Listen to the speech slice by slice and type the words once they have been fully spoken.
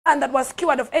woman that was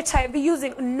cured of HIV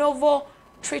using novel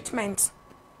treatment.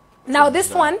 Now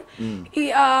this one,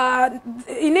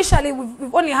 initially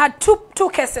we've only had two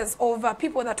cases of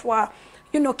people that were,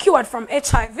 cured from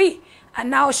HIV, and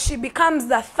now she becomes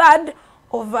the third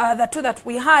of the two that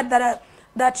we had that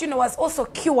was also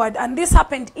cured, and this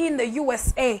happened in the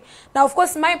USA. Now, of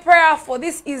course, my prayer for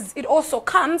this is it also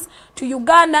comes to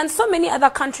Uganda and so many other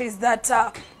countries that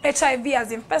HIV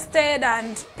has infested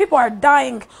and people are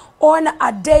dying on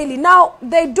a daily. Now,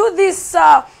 they do this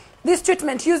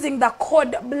treatment using the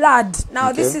cord blood.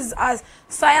 Now, this is a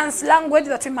science language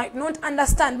that we might not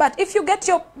understand. But if you get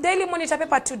your Daily Monitor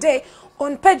paper today,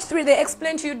 on page 3, they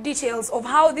explain to you details of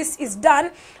how this is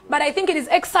done. But I think it is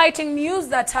exciting news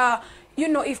that,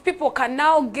 if people can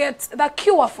now get the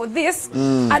cure for this,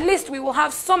 at least we will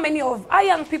have so many of our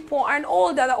young people and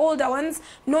the older ones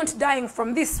not dying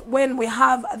from this when we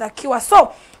have the cure.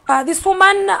 So, this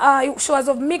woman, she was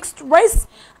of mixed race,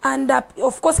 and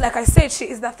of course, like I said, she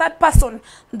is the third person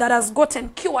that has gotten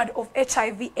cured of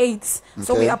HIV/AIDS.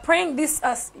 So we are praying this,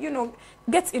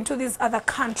 gets into these other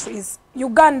countries,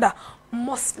 Uganda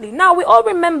mostly. Now, we all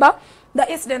remember the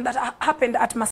incident that happened at